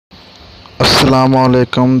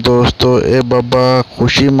अस्सलामुअलैकुम दोस्तों, ਇਹ ਬਾਬਾ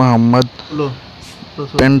खुशी ਮੁਹੰਮਦ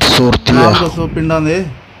ਪਿੰਡ ਸੁਰਤੀਆ। ਦੱਸੋ ਪਿੰਡਾਂ ਦੇ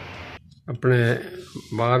ਆਪਣੇ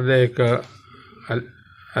ਬਾਹਰ ਦੇ ਇੱਕ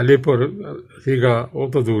ਅਲੀਪੁਰ ਸੀਗਾ,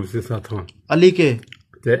 ਉਹ ਤੋਂ ਦੂਰ ਸੀ ਸਾਥੋਂ। ਅਲੀ ਕੇ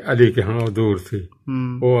ਤੇ ਅਲੀ ਕੇ, ਹਾਂ ਉਹ ਦੂਰ ਸੀ।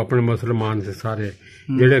 ਉਹ ਆਪਣੇ ਮੁਸਲਮਾਨ ਸੀ ਸਾਰੇ।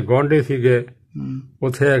 ਜਿਹੜੇ ਗੁਆਂਢੀ ਸੀਗੇ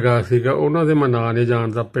ਉੱਥੇ ਹੈਗਾ ਸੀਗਾ, ਉਹਨਾਂ ਦੇ ਮੈਂ ਨਾਂ ਨਹੀਂ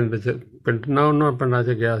ਜਾਣਦਾ। ਪਿੰਡ ਨਾ ਉਹਨਾਂ ਪਿੰਡਾਂ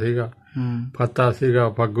 'ਚ ਗਿਆ ਸੀਗਾ। ਫਤਾ ਸੀਗਾ,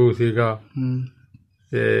 ਫੱਗੂ ਸੀਗਾ,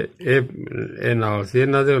 ਤੇ ਇਹ ਨਾਲ ਸੀ।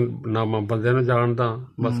 ਇਹਨਾਂ ਦੇ ਨਾਮਾਂ ਬੰਦਿਆਂ ਨੂੰ ਜਾਣਦਾ,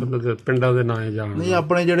 ਬਸ ਉਹਨਾਂ ਦੇ ਪਿੰਡਾਂ ਦੇ ਨਾਂ ਹੀ ਜਾਣਦਾ। ਨਹੀਂ,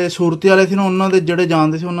 ਆਪਣੇ ਜਿਹੜੇ ਸੂਰਤੀ ਵਾਲੇ ਸੀ ਨਾ, ਉਹਨਾਂ ਦੇ ਜਿਹੜੇ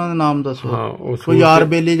ਜਾਣਦੇ ਸੀ ਉਹਨਾਂ ਦੇ ਨਾਮ ਦੱਸੋ। ਹਾਂ, ਉਹ ਕੋਈ ਯਾਰ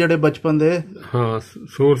ਬੇਲੀ ਜਿਹੜੇ ਬਚਪਨ ਦੇ। ਹਾਂ,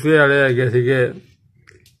 ਸੂਰਤੀ ਵਾਲੇ ਹੈਗੇ ਸੀਗੇ।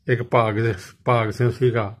 ਇੱਕ ਭਾਗ ਸਿੰਘ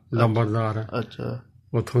ਸੀਗਾ, ਲੰਬੜਦਾਰ। ਅੱਛਾ,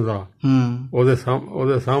 ਉੱਥੋਂ ਦਾ।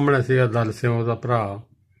 ਉਹਦੇ ਸਾਹਮਣੇ ਸੀਗਾ ਦਲ ਸਿੰਘ, ਉਹਦਾ ਭਰਾ।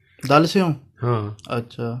 ਦਲ ਸਿੰਘ? ਹਾਂ।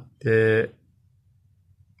 ਅੱਛਾ। ਤੇ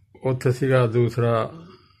ਉੱਥੇ ਸੀਗਾ ਦੂਸਰਾ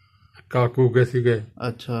ਕਾਕੂ ਕੇ ਸੀਗੇ।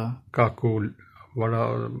 ਅੱਛਾ। ਕਾਕੂ ਬੜਾ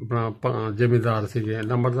ਆਪਣਾ ਜ਼ਿਮੀਦਾਰ ਸੀਗੇ,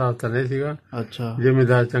 ਨੰਬਰਦਾਰ ਤਾਂ ਨਹੀਂ ਸੀਗਾ। ਅੱਛਾ।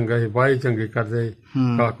 ਜ਼ਿਮੀਦਾਰ ਚੰਗਾ ਸੀ, ਵਾਹੀ ਚੰਗੀ ਕਰਦੇ ਸੀ।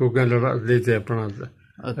 ਕਾਕੂ ਕੇ ਲੜਾਈ ਤੇ ਆਪਣਾ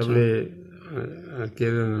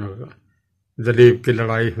ਦਲੀਪ ਕੀ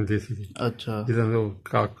ਲੜਾਈ ਹੁੰਦੀ ਸੀ। ਅੱਛਾ। ਜਦੋਂ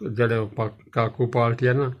ਜਿਹੜੇ ਕਾਕੂ ਪਾਰਟੀ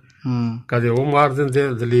ਆ ਨਾ, ਕਦੇ ਉਹ ਮਾਰ ਦਿੰਦੇ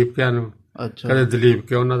ਦਲੀਪ ਕਿਆਂ ਨੂੰ, ਕਦੇ ਦਲੀਪ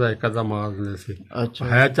ਕੇ ਉਹਨਾਂ ਦਾ ਇੱਕ ਅੱਧਾ ਮਾਰ ਦਿੰਦੇ ਸੀ।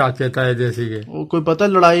 ਹੈ ਚਾਚੇ ਤਾਏ ਦੇ ਸੀਗੇ। ਉਹ ਕੋਈ ਪਤਾ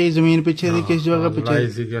ਲੜਾਈ ਜ਼ਮੀਨ ਪਿੱਛੇ ਦੀ ਕਿਸ ਜਗ੍ਹਾ ਪਿੱਛੇ ਲੜਾਈ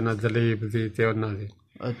ਸੀਗੀ? ਉਹਨਾਂ ਦਲੀਪ ਦੀ ਤੇ ਉਹਨਾਂ ਦੀ।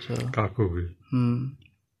 ਅੱਛਾ। ਕਾਕੂ ਦੀ।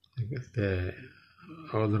 ਤੇ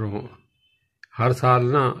ਉਧਰੋਂ ਹਰ ਸਾਲ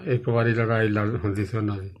ਨਾ ਇੱਕ ਵਾਰੀ ਲੜਾਈ ਹੁੰਦੀ ਸੀ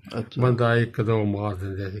ਉਹਨਾਂ ਦੀ। ਬੰਦਾ ਇੱਕ ਦੋ ਮਾਰ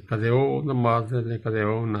ਦਿੰਦੇ ਸੀ, ਕਦੇ ਉਹ ਮਾਰ ਦਿੰਦੇ, ਕਦੇ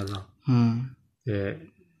ਉਹ ਉਹਨਾਂ ਦਾ।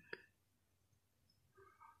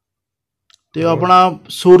 ਤੇ ਆਪਣਾ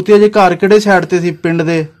ਸੂਰਤੀਆ ਜੇ ਘਰ ਕਿਹੜੇ ਸਾਈਡ ਤੇ ਸੀ ਪਿੰਡ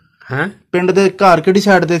ਦੇ? ਪਿੰਡ ਦੇ ਘਰ ਕਿਹੜੀ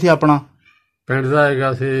ਸਾਈਡ ਤੇ ਸੀ ਆਪਣਾ? ਪਿੰਡ ਦਾ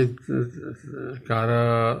ਹੈਗਾ ਸੀ ਘਰ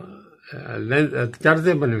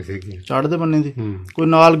ਚੜ੍ਹਦੇ ਬੰਨੇ ਸੀ। ਚੜ੍ਹਦੇ ਬੰਨੇ ਸੀ। ਕੋਈ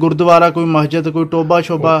ਨਾਲ ਗੁਰਦੁਆਰਾ, ਕੋਈ ਮਸਜਿਦ, ਕੋਈ ਟੋਬਾ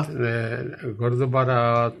ਸ਼ੋਬਾ?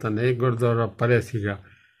 ਗੁਰਦੁਆਰਾ ਤਾਂ ਨਹੀਂ, ਗੁਰਦੁਆਰਾ ਪਰੇ ਸੀਗਾ।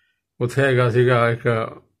 ਉੱਥੇ ਹੈਗਾ ਸੀਗਾ ਇੱਕ,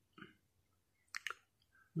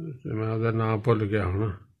 ਮੈਂ ਉਹਦਾ ਨਾਂ ਭੁੱਲ ਗਿਆ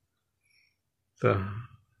ਹੁਣ। ਤਾਂ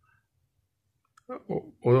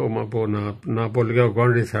ਉਹ ਨਾ ਭੁੱਲ ਗਿਆ।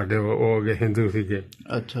 ਗੁਆਂਢੀ ਸਾਡੇ ਉਹ ਅੱਗੇ ਹਿੰਦੂ ਸੀਗੇ।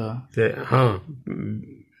 ਅੱਛਾ। ਤੇ ਹਾਂ,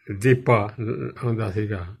 ਦੀਪਾ ਹੁੰਦਾ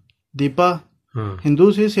ਸੀਗਾ। ਦੀਪਾ? ਹਾਂ। ਹਿੰਦੂ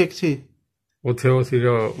ਸੀ ਸਿੱਖ ਸੀ? ਉੱਥੇ ਉਹ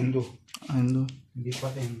ਸੀਗਾ ਹਿੰਦੂ। ਦੀਪਾ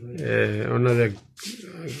ਤੇ ਹਿੰਦੂ। ਉਹਨਾਂ ਦੇ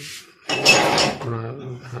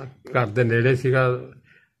ਘਰ ਦੇ ਨੇੜੇ ਸੀਗਾ।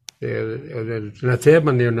 ਤੇ ਉਹਦੇ 6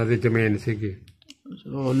 ਬੰਦੇ ਉਹਨਾਂ ਦੀ ਜ਼ਮੀਨ ਸੀਗੀ।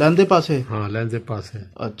 ਲਹਿੰਦੇ ਪਾਸੇ? ਹਾਂ, ਲਹਿੰਦੇ ਪਾਸੇ।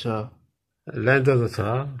 ਅੱਛਾ। ਲਹਿੰਦੇ ਦੱਸਾ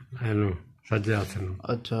ਇਹਨੂੰ ਸੱਜੇ ਹੱਥ ਨੂੰ।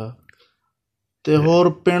 ਅੱਛਾ। ਤੇ ਹੋਰ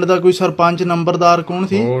ਪਿੰਡ ਦਾ ਕੋਈ ਸਰਪੰਚ ਨੰਬਰਦਾਰ ਕੌਣ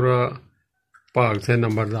ਸੀ? ਹੋਰ ਭਾਗ ਸਿੰਘ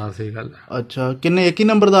ਨੰਬਰਦਾਰ ਸੀ। ਗੱਲ। ਅੱਛਾ। ਕਿੰਨੇ? ਇੱਕ ਹੀ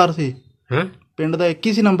ਨੰਬਰਦਾਰ ਸੀ? ਹੈਂ? ਪਿੰਡ ਦਾ ਇੱਕ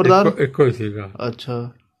ਹੀ ਸੀ ਨੰਬਰਦਾਰ? ਇੱਕੋ ਹੀ ਸੀਗਾ। ਅੱਛਾ।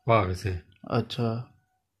 ਭਾਗ ਸਿੰਘ। ਅੱਛਾ।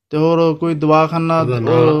 ਤੇ ਹੋਰ ਕੋਈ ਦਵਾਖਾਨਾ,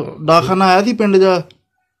 ਡਾਕਖਾਨਾ ਆਇਆ ਸੀ ਪਿੰਡ ਦਾ?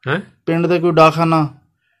 ਹੈਂ? ਪਿੰਡ ਦਾ ਕੋਈ ਡਾਕਖਾਨਾ?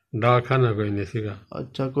 ਡਾਕਖਾਨਾ ਕੋਈ ਨਹੀਂ ਸੀਗਾ।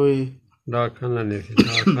 ਅੱਛਾ। ਕੋਈ ਡਾਕਖਾਨਾ ਨਹੀਂ ਸੀ।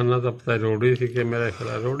 ਡਾਕਖਾਨਾ ਤਾਂ ਪਤਾ ਰੋੜੀ ਸੀ ਕਿ ਮੇਰੇ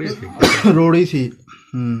ਖਿਆਲ ਰੋੜੀ ਸੀ। ਰੋੜੀ ਸੀ।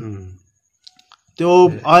 ਤੇ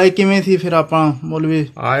ਉਹ ਆਏ ਕਿਵੇਂ ਸੀ ਫਿਰ? ਆਪਾਂ ਮੌਲਵੀ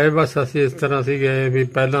ਆਏ ਬਸ ਅਸੀਂ ਇਸ ਤਰ੍ਹਾਂ ਸੀਗੇ ਵੀ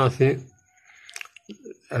ਪਹਿਲਾਂ ਅਸੀਂ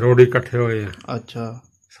ਰੋੜੀ ਇਕੱਠੇ ਹੋਏ ਆ। ਅੱਛਾ।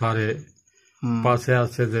 ਸਾਰੇ ਪਾਸੇ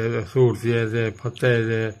ਆਸੇ ਦੇ, ਸੂਰਤੀਏ ਦੇ, ਫਤਿਹ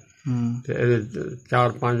ਦੇ, ਤੇ ਇਹਦੇ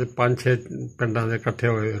 4-5-6 ਪਿੰਡਾਂ ਦੇ ਇਕੱਠੇ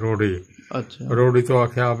ਹੋਏ ਰੋੜੀ। ਅੱਛਾ। ਰੋੜੀ ਤੋਂ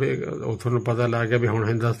ਆਖਿਆ ਵੀ ਉੱਥੋਂ ਨੂੰ ਪਤਾ ਲੱਗ ਗਿਆ ਵੀ ਹੁਣ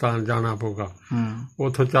ਹਿੰਦੁਸਤਾਨ ਜਾਣਾ ਪਊਗਾ।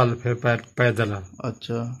 ਉੱਥੋਂ ਚੱਲ ਫਿਰ ਪੈਦਲ।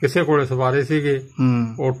 ਅੱਛਾ। ਕਿਸੇ ਕੋਲੇ ਸਵਾਰੀ ਸੀਗੀ,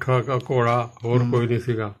 ਊਠ ਘੋੜਾ, ਹੋਰ ਕੋਈ ਨਹੀਂ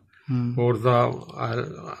ਸੀਗਾ। ਹੋਰ ਤਾਂ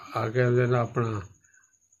ਆ ਕਹਿੰਦੇ ਨਾ ਆਪਣਾ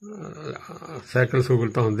ਸਾਈਕਲ ਸੂਕਲ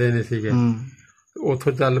ਤਾਂ ਹੁੰਦੇ ਨਹੀਂ ਸੀਗੇ।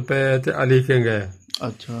 ਉੱਥੋਂ ਚੱਲ ਪਏ ਤੇ ਅਲੀ ਕੇ ਗਏ।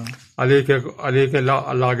 ਅੱਛਾ। ਅਲੀ ਕੇ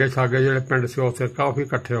ਲਾਗੇ ਛਾਗੇ ਜਿਹੜੇ ਪਿੰਡ ਸੀ ਉੱਥੇ ਕਾਫੀ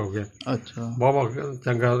ਇਕੱਠੇ ਹੋ ਗਏ। ਅੱਛਾ। ਬਹੁਤ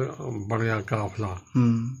ਚੰਗਾ ਬਣ ਗਿਆ ਕਾਫਲਾ।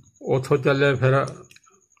 ਉੱਥੋਂ ਚੱਲੇ ਫਿਰ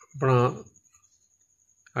ਆਪਣਾ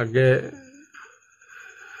ਅੱਗੇ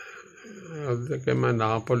ਕਿ ਮੈਂ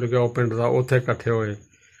ਨਾਂ ਭੁੱਲ ਗਿਆ ਉਹ ਪਿੰਡ ਦਾ। ਉੱਥੇ ਇਕੱਠੇ ਹੋਏ।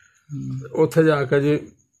 ਉੱਥੇ ਜਾ ਕੇ ਜੀ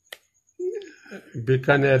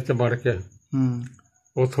ਬੀਕਾਨੇਰ 'ਚ ਵੜ ਕੇ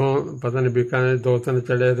ਉੱਥੋਂ ਪਤਾ ਨਹੀਂ ਬੀਕਾਨੇਰ 2-3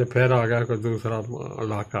 ਚੜੇ ਤੇ ਫਿਰ ਆ ਗਿਆ ਕੋਈ ਦੂਸਰਾ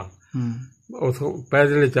ਇਲਾਕਾ। ਉੱਥੋਂ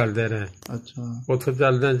ਪੈਦਲ ਹੀ ਚੱਲਦੇ ਰਹੇ। ਅੱਛਾ। ਉੱਥੋਂ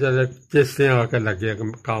ਚੱਲਦੇ ਚਿਸ਼ਤੀਆਂ ਆ ਕੇ ਲੱਗੇ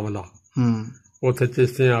ਕਾਮਲਾ। ਉੱਥੇ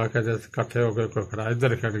ਚਿਸ਼ਤੀਆਂ ਆ ਕੇ ਤੇ ਇਕੱਠੇ ਹੋ ਕੇ ਕੋਈ ਖੜਾ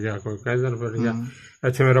ਇੱਧਰ ਖੜ ਗਿਆ, ਕੋਈ ਕਿੱਧਰ ਫਿਰ ਗਿਆ।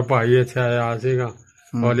 ਇੱਥੇ ਮੇਰਾ ਭਾਈ ਇੱਥੇ ਆਇਆ ਸੀਗਾ,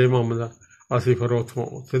 ਵਾਲੀ ਮੁਹੰਮਦ। ਅਸੀਂ ਫਿਰ ਉੱਥੋਂ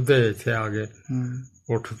ਸਿੱਧੇ ਇੱਥੇ ਆ ਗਏ।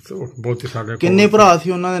 ਬਹੁਤ ਸਾਡੇ। ਕਿੰਨੇ ਭਰਾ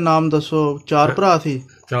ਸੀ? ਉਹਨਾਂ ਦੇ ਨਾਮ ਦੱਸੋ। 4 ਭਰਾ ਸੀ?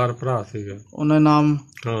 4 ਭਰਾ ਸੀਗੇ। ਉਹਨਾਂ ਦੇ ਨਾਮ?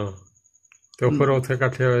 ਹਾਂ। ਤੇ ਫਿਰ ਉੱਥੇ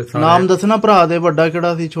ਇਕੱਠੇ ਹੋਏ। ਨਾਮ ਦੱਸਣਾ ਭਰਾ ਦੇ। ਵੱਡਾ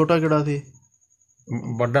ਕਿਹੜਾ ਸੀ, ਛੋਟਾ ਕਿਹੜਾ ਸੀ?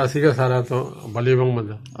 ਵੱਡਾ ਸੀਗਾ ਸਾਰਿਆਂ ਤੋਂ ਵਾਲੀ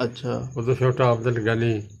ਮੁਹੰਮਦ। ਅੱਛਾ। ਉਦੋਂ ਛੋਟਾ ਅਬਦੁਲ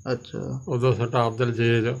ਗਨੀ। ਅੱਛਾ। ਉਦੋਂ ਛੋਟਾ ਅਬਦੁਲ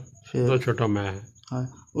ਜੀਜ਼। ਉਦੋਂ ਛੋਟਾ ਮੈਂ।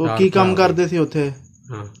 ਉਹ ਕੀ ਕੰਮ ਕਰਦੇ ਸੀ ਉੱਥੇ?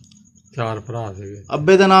 ਹਾਂ 4 ਭਰਾ ਸੀਗੇ।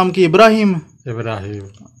 ਅੱਬੇ ਦਾ ਨਾਮ ਕੀ? ਇਬਰਾਹੀਮ। ਇਬਰਾਹੀਮ।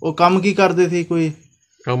 ਉਹ ਕੰਮ ਕੀ ਕਰਦੇ ਸੀ? ਕੋਈ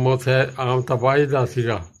ਕੰਮ ਉੱਥੇ ਆਮ ਤਾਂ ਵਾਹੀ ਦਾ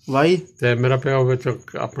ਸੀਗਾ। ਵਾਹੀ? ਤੇ ਮੇਰਾ ਪਿਓ ਵਿੱਚ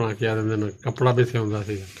ਆਪਣਾ ਕੀ ਕਹਿੰਦੇ ਨੇ ਕੱਪੜਾ ਵੀ ਸਿਉਂਦਾ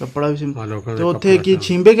ਸੀ। ਕੱਪੜਾ ਵੀ ਸਿਉਂਦਾ। ਤੇ ਉੱਥੇ ਕੀ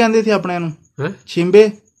ਛਿੰਬੇ ਕਹਿੰਦੇ ਸੀ ਆਪਣਿਆਂ ਨੂੰ? ਛਿੰਬੇ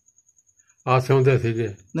ਆ ਸਿਉਂਦੇ ਸੀਗੇ।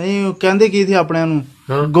 ਨਹੀਂ ਉਹ ਕਹਿੰਦੇ ਕੀ ਸੀ ਆਪਣਿਆਂ ਨੂੰ?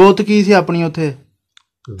 ਗੋਤ ਕੀ ਸੀ ਆਪਣੀ ਉੱਥੇ?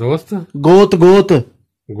 ਦੋਸਤ? ਗੋਤ।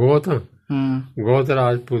 ਗੋਤ ਗੋਤ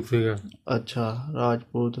ਰਾਜਪੂਤ ਸੀਗਾ। ਅੱਛਾ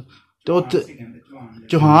ਰਾਜਪੂਤ। ਤੇ ਉੱਥੇ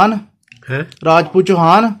ਚੌਹਾਨ? ਰਾਜਪੂਤ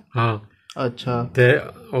ਚੌਹਾਨ। ਹਾਂ। ਅੱਛਾ। ਤੇ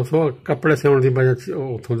ਉਥੋਂ ਕੱਪੜੇ ਸਿਉਣ ਦੀ ਵਜ੍ਹਾ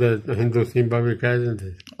ਉਥੋਂ ਦੇ ਹਿੰਦੂ ਸਿੰਬਾ ਵੀ ਕਹਿ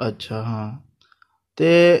ਦਿੰਦੇ। ਅੱਛਾ ਹਾਂ।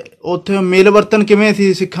 ਤੇ ਉੱਥੇ ਮਿਲ ਵਰਤਨ ਕਿਵੇਂ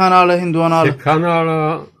ਸੀ ਸਿੱਖਾਂ ਨਾਲ ਹਿੰਦੂਆਂ ਨਾਲ? ਸਿੱਖਾਂ ਨਾਲ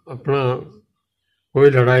ਆਪਣਾ ਕੋਈ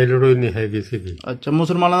ਲੜਾਈ ਨਹੀਂ ਹੈਗੀ ਸੀਗੀ। ਅੱਛਾ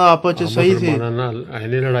ਮੁਸਲਮਾਨਾਂ ਦਾ ਆਪਸ ਚ ਸਹੀ ਸੀ? ਮੁਸਲਮਾਨਾਂ ਨਾਲ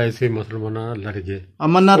ਐਨੀ ਲੜਾਈ ਸੀ, ਮੁਸਲਮਾਨਾਂ ਨਾਲ ਲੜ ਗਏ,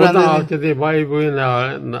 ਅਮਨ ਨਾਲ ਰਹਿੰਦੇ ਸੀ। ਵਾਈ ਬੂਈ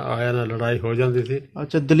ਆਇਆ ਨਾਲ ਲੜਾਈ ਹੋ ਜਾਂਦੀ ਸੀ।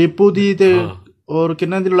 ਅੱਛਾ ਦਲੀਪੂ ਦੀ ਤੇ ਹੋਰ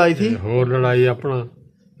ਕਿਹਨਾਂ ਦੀ ਲੜਾਈ ਸੀ? ਹੋਰ ਲੜਾਈ ਆਪਣਾ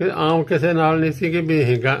ਆਮ ਕਿਸੇ ਨਾਲ ਨਹੀਂ ਸੀ ਕਿ ਵੀ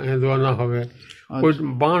ਹਿੰਦੂਆਂ ਨਾਲ ਹੋਵੇ। ਕੋਈ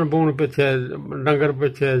ਬਾਣ ਬੂਣ ਪਿੱਛੇ, ਡੰਗਰ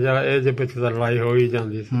ਪਿੱਛੇ ਜਾਂ ਇਹ ਜੇ ਪਿੱਛੇ ਤਾਂ ਲੜਾਈ ਹੋ ਹੀ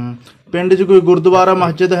ਜਾਂਦੀ ਸੀ। ਪਿੰਡ ਚ ਕੋਈ ਗੁਰਦੁਆਰਾ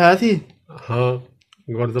ਮਸਜਿਦ ਹੈ ਸੀ? ਹਾਂ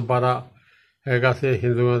ਗੁਰਦੁਆਰਾ ਹੈਗਾ ਸੀ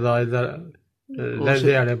ਹਿੰਦੂਆਂ ਦਾ, ਇੱਧਰ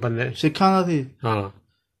ਲਹਿੰਦੇ ਵਾਲੇ ਬੰਨੇ ਸਿੱਖਾਂ ਦਾ ਸੀ। ਹਾਂ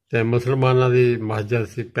ਤੇ ਮੁਸਲਮਾਨਾਂ ਦੀ ਮਸਜਿਦ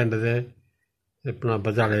ਸੀ ਪਿੰਡ ਦੇ ਆਪਣਾ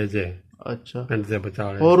ਵਿਚਾਲੇ ਚ। ਅੱਛਾ ਪਿੰਡ ਦੇ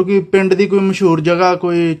ਵਿਚਾਲੇ। ਹੋਰ ਕੋਈ ਪਿੰਡ ਦੀ ਕੋਈ ਮਸ਼ਹੂਰ ਜਗ੍ਹਾ,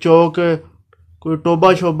 ਕੋਈ ਚੌਕ, ਕੋਈ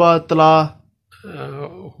ਟੋਬਾ ਸ਼ੋਬਾ, ਤਲਾਅ?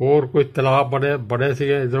 ਹੋਰ ਕੋਈ ਤਲਾਅ ਬੜੇ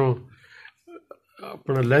ਸੀਗੇ ਇੱਧਰੋਂ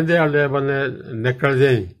ਆਪਣਾ ਲਹਿੰਦੇ ਵਾਲੇ ਬੰਨੇ ਨਿਕਲ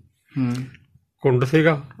ਜਾਈ ਕੁੰਡ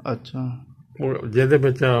ਸੀਗਾ। ਅੱਛਾ ਜਿਹਦੇ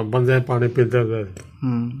ਵਿੱਚ ਬੰਦੇ ਪਾਣੀ ਪੀਂਦੇ ਹੁੰਦੇ।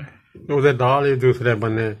 ਉਹਦੇ ਨਾਲ ਹੀ ਦੂਸਰੇ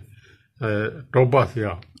ਬੰਨੇ ਟੋਬਾ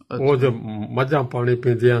ਸੀਗਾ। ਉਹ ਜੋ ਮੱਝਾਂ ਪਾਣੀ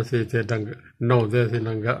ਪੀਂਦੀਆਂ ਸੀ ਤੇ ਨਹਾਉਂਦੇ ਸੀ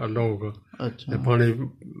ਲੋਕ ਤੇ ਪਾਣੀ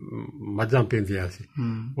ਮੱਝਾਂ ਪੀਂਦੀਆਂ ਸੀ।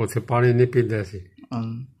 ਉੱਥੇ ਪਾਣੀ ਨਹੀਂ ਪੀਂਦੇ ਸੀ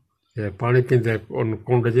ਤੇ ਪਾਣੀ ਪੀਂਦੇ ਉਹਨੂੰ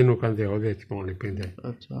ਕੁੰਡ ਜਿਹਨੂੰ ਕਹਿੰਦੇ ਉਹਦੇ ਚ ਪਾਣੀ ਪੀਂਦੇ।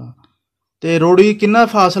 ਅੱਛਾ ਤੇ ਰੋੜੀ ਕਿੰਨਾ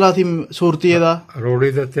ਫਾਸਲਾ ਸੀ ਸੁਰਤੀਏ ਦਾ?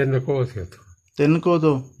 ਰੋੜੀ ਦਾ 3 ਕੋਹ ਸੀ ਉੱਥੋਂ। 3 ਕੋਹ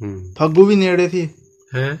ਤੋਂ? ਫੱਗੂ ਵੀ ਨੇੜੇ ਸੀ?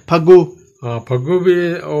 ਹੈ ਫੱਗੂ? ਹਾਂ ਫੱਗੂ ਵੀ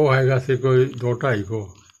ਉਹ ਹੈਗਾ ਸੀ ਕੋਈ 2-2.5 ਕੋਹ।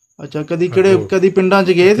 ਅੱਛਾ ਕਦੀ ਪਿੰਡਾਂ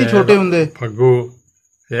ਚ ਗਏ ਸੀ ਛੋਟੇ ਹੁੰਦੇ? ਫੱਗੂ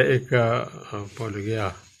ਤੇ ਇੱਕ ਭੁੱਲ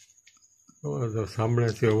ਗਿਆ ਉਹਦੇ ਸਾਹਮਣੇ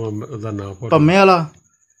ਸੀ, ਉਹਦਾ ਨਾਮ ਭੰਮੇ ਵਾਲਾ?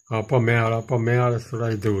 ਹਾਂ ਭੰਮੇ ਵਾਲਾ ਥੋੜਾ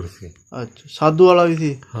ਜਿਹਾ ਦੂਰ ਸੀ। ਅੱਛਾ ਸਾਧੂ ਵਾਲਾ ਵੀ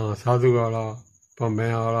ਸੀ? ਹਾਂ ਸਾਧੂ ਵਾਲਾ,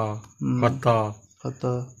 ਭੰਮੇ ਵਾਲਾ,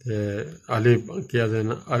 ਫੱਤਾ ਤੇ ਅਲੀ ਕੀ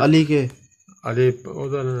ਦੇਣਾ ਅਲੀ ਕੇ ਅਲੀ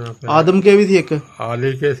ਉਹਦਾ ਨਾਮ ਆਦਮ ਕੇ ਵੀ ਸੀ ਇੱਕ?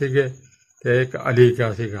 ਅਲੀ ਕੇ ਸੀਗੇ ਤੇ ਇੱਕ ਅਲੀ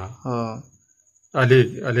ਕਾ ਸੀਗਾ। ਹਾਂ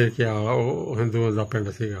ਅਲੀ ਕਿਆ ਉਹ ਹਿੰਦੂਆਂ ਦਾ ਪਿੰਡ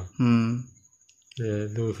ਸੀਗਾ। ਤੇ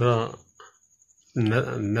ਦੂਸਰਾ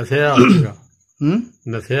ਨਸਿਆ ਸੀਗਾ।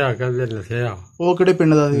 ਨਸਿਆ ਕਹਿੰਦੇ ਨਸਿਆ। ਉਹ ਕਿਹੜੇ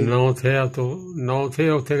ਪਿੰਡ ਦਾ ਸੀ? ਨੌਥੇ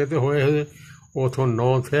ਉੱਥੇ ਕਿਤੇ ਹੋਏ ਉਥੋਂ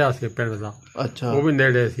 9 ਥਿਆ ਸੀ ਪਿੰਡ ਦਾ। ਅੱਛਾ ਉਹ ਵੀ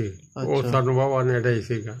ਨੇੜੇ ਸੀ। ਉਹ ਸਾਨੂੰ ਵਾਹਵਾ ਨੇੜੇ ਹੀ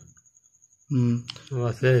ਸੀਗਾ।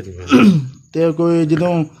 ਬਸ ਇਹ ਤੇ ਕੋਈ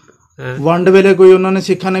ਜਦੋਂ ਵੰਡ ਵੇਲੇ ਕੋਈ ਉਹਨਾਂ ਨੇ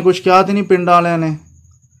ਸਿੱਖਾਂ ਨੇ ਕੁਛ ਕਿਹਾ ਤੇ ਨਹੀਂ ਪਿੰਡਾਂ ਵਾਲਿਆਂ ਨੇ?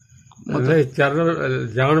 ਨਹੀਂ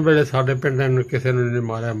ਜਾਣ ਵੇਲੇ ਸਾਡੇ ਪਿੰਡ ਨੂੰ ਕਿਸੇ ਨੂੰ ਨਹੀਂ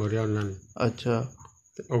ਮਾਰਿਆ ਮੁਰਿਆ ਉਹਨਾਂ ਨੇ। ਅੱਛਾ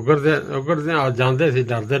ਉਗਰਦੇ ਆ ਜਾਂਦੇ ਸੀ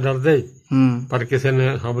ਡਰਦੇ ਹੀ, ਪਰ ਕਿਸੇ ਨੇ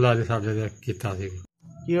ਹਮਲਾ ਨਹੀਂ ਸਾਡੇ ਤੇ ਕੀਤਾ ਸੀ।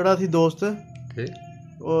 ਕਿਹੜਾ ਸੀ ਦੋਸਤ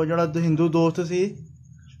ਉਹ ਜਿਹੜਾ ਹਿੰਦੂ ਦੋਸਤ ਸੀ?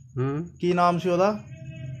 ਕੀ ਨਾਮ ਸੀ ਉਹਦਾ?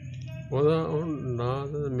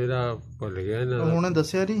 ਨਾਂ ਮੇਰਾ ਭੁੱਲ ਗਿਆ। ਉਹਨੇ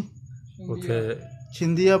ਦੱਸਿਆ ਨਹੀਂ ਉੱਥੇ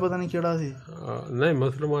ਛਿੰਦੀਆ ਪਤਾ ਨਹੀਂ ਕਿਹੜਾ ਸੀ? ਨਹੀਂ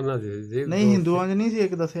ਮੁਸਲਮਾਨਾਂ ਦੀ ਨਹੀਂ ਹਿੰਦੂਆਂ ਚ ਨਹੀਂ ਸੀ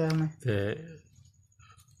ਇੱਕ ਦੱਸਿਆ ਉਹਨੇ ਤੇ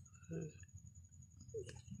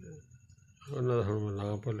ਉਹਨਾਂ ਦਾ ਹੁਣ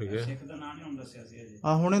ਨਾਂ ਭੁੱਲ ਗਿਆ।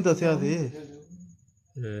 ਆਹ ਹੁਣੇ ਦੱਸਿਆ ਸੀ।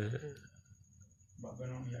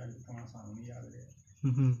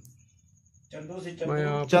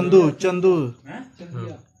 ਚੰਦੂ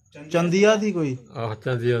ਚੰਦੀਆ ਸੀ ਕੋਈ? ਆਹ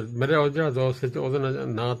ਚੰਦੀਆ ਮੇਰੇ ਉਹ ਜਿਹੜਾ ਦੋਸਤ ਉਹਦਾ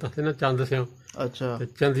ਨਾਂ ਤਾਂ ਸੀ ਨਾ ਚੰਦ ਸਿੰਘ। ਅੱਛਾ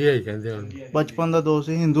ਚੰਦੀਆ ਹੀ ਕਹਿੰਦੇ ਉਹਨੂੰ। ਬਚਪਨ ਦਾ ਦੋਸਤ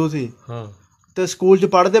ਸੀ, ਹਿੰਦੂ ਸੀ? ਹਾਂ। ਤੇ ਸਕੂਲ ਚ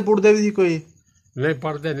ਪੜ੍ਹਦੇ ਪੁੜਦੇ ਵੀ ਸੀ ਕੋਈ? ਨਹੀਂ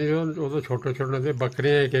ਪੜ੍ਹਦੇ ਨਹੀਂ, ਉਦੋਂ ਛੋਟੇ ਛੋਟੇ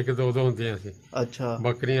ਬੱਕਰੀਆਂ ਇੱਕ ਦੋ ਹੁੰਦੀਆਂ ਸੀ। ਅੱਛਾ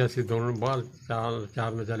ਬੱਕਰੀਆਂ ਸੀ ਦੋਨੋਂ ਬਾਹਰ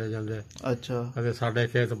ਚਾਰਨ ਚਲੇ ਜਾਂਦੇ। ਅੱਛਾ ਕਦੇ ਸਾਡੇ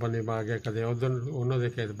ਖੇਤ ਬੰਨੇ ਪਾ ਕੇ, ਕਦੇ ਉਧਰ ਉਹਨਾਂ ਦੇ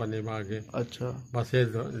ਖੇਤ ਬੰਨੇ ਪਾ ਕੇ। ਅੱਛਾ ਬਸ ਇਹ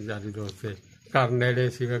ਯਾਰੀ ਦੋਸਤ ਸੀ। ਘਰ ਨੇੜੇ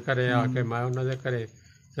ਸੀਗਾ, ਘਰੇ ਆ ਕੇ ਮੈਂ ਉਹਨਾਂ ਦੇ ਘਰੇ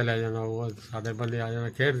ਚਲੇ ਜਾਣਾ, ਉਹ ਸਾਡੇ ਬੰਨੇ ਆ ਜਾਣਾ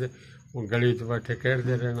ਖੇਡਦੇ, ਉਹ ਗਲੀ ਚ ਬੈਠੇ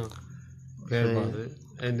ਖੇਡਦੇ ਰਹਿਣਾ। ਫਿਰ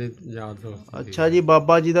ਬਸ ਇੰਨੀ ਯਾਰ ਦੋਸਤ। ਅੱਛਾ ਜੀ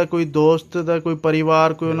ਬਾਬਾ ਜੀ ਦਾ ਕੋਈ ਦੋਸਤ ਦਾ ਕੋਈ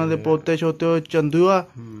ਪਰਿਵਾਰ, ਕੋਈ ਉਹਨਾਂ ਦੇ ਪੋਤੇ ਛੋਤੇ ਚੰਦੂ ਆ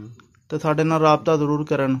ਤੇ ਸਾਡੇ ਨਾਲ ਰਾਬਤਾ ਜ਼ਰੂਰ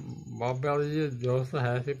ਕਰਨ। ਬਾਬਾ ਜੀ ਦੋਸਤ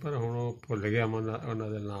ਹੈ ਸੀ ਪਰ ਹੁਣ ਉਹ ਭੁੱਲ ਗਿਆ ਉਹਨਾਂ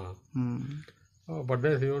ਦੇ ਨਾਂ। ਉਹ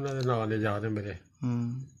ਵੱਡੇ ਸੀ, ਉਹਨਾਂ ਦੇ ਨਾਂ ਨਹੀਂ ਯਾਦ ਮੇਰੇ।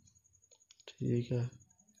 ਠੀਕ ਹੈ।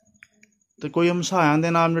 ਤੇ ਕੋਈ ਹਮਸਾਇਆਂ ਦੇ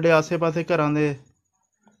ਨਾਮ ਜਿਹੜੇ ਆਸੇ ਪਾਸੇ ਘਰਾਂ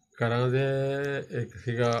ਦੇ ਇੱਕ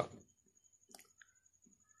ਸੀਗਾ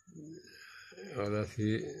ਉਹਦਾ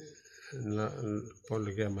ਸੀ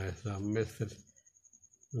ਭੁੱਲ ਗਿਆ ਮੈਂ ਮਿਸਤਰੀ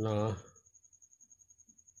ਨਾ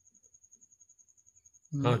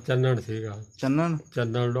ਹਾਂ ਚੰਨਣ ਸੀਗਾ।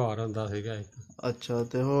 ਚੰਨਣ ਲੋਹਾਰ ਹੁੰਦਾ ਸੀਗਾ ਇੱਕ। ਅੱਛਾ,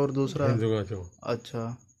 ਤੇ ਹੋਰ ਦੂਸਰਾ? ਹਿੰਦੂਆਂ ਚੋਂ।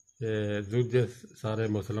 ਅੱਛਾ, ਤੇ ਦੂਜੇ ਸਾਰੇ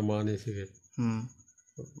ਮੁਸਲਮਾਨ ਹੀ ਸੀਗੇ।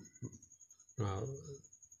 ਹਾਂ,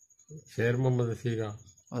 ਸ਼ੇਰ ਮੁਹੰਮਦ ਸੀਗਾ।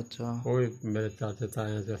 ਅੱਛਾ, ਉਹ ਵੀ ਮੇਰੇ ਚਾਚੇ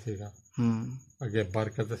ਤਾਇਆਂ ਚ ਸੀਗਾ। ਅੱਗੇ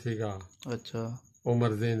ਬਰਕਤ ਸੀਗਾ। ਅੱਛਾ,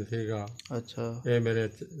 ਉਮਰਦੀਨ ਸੀਗਾ। ਅੱਛਾ, ਇਹ ਮੇਰੇ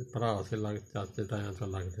ਭਰਾ ਸੀ, ਚਾਚੇ ਤਾਇਆਂ ਤੋਂ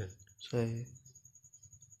ਲੱਗਦੇ। ਸਹੀ,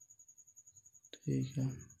 ਠੀਕ ਹੈ।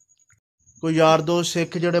 ਕੋਈ ਯਾਰ ਦੋਸਤ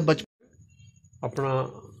ਸਿੱਖ ਜਿਹੜੇ ਆਪਣਾ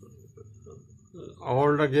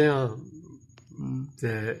ਆਉਣ ਲੱਗੇ ਆ ਤੇ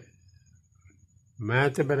ਮੈਂ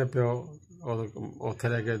ਤੇ ਮੇਰੇ ਪਿਓ ਉੱਥੇ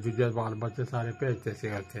ਰਹਿ ਕੇ ਦੂਜੇ ਬਾਲ ਬੱਚੇ ਸਾਰੇ ਭੇਜਦੇ ਸੀ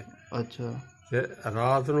ਉੱਥੇ। ਅੱਛਾ, ਤੇ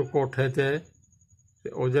ਰਾਤ ਨੂੰ ਕੋਠੇ ਤੇ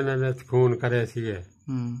ਉਹ ਜਿਹਨਾਂ ਨੇ ਖੂਨ ਕਰੇ ਸੀਗੇ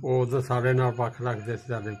ਉਹ ਉਦੋਂ ਸਾਡੇ ਨਾਲ ਪੱਖ ਰੱਖਦੇ ਸੀ,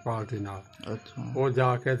 ਸਾਡੀ ਪਾਰਟੀ ਨਾਲ। ਅੱਛਾ, ਉਹ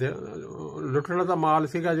ਜਾ ਕੇ ਤੇ ਲੁੱਟਣ ਦਾ ਮਾਲ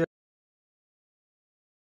ਸੀਗਾ।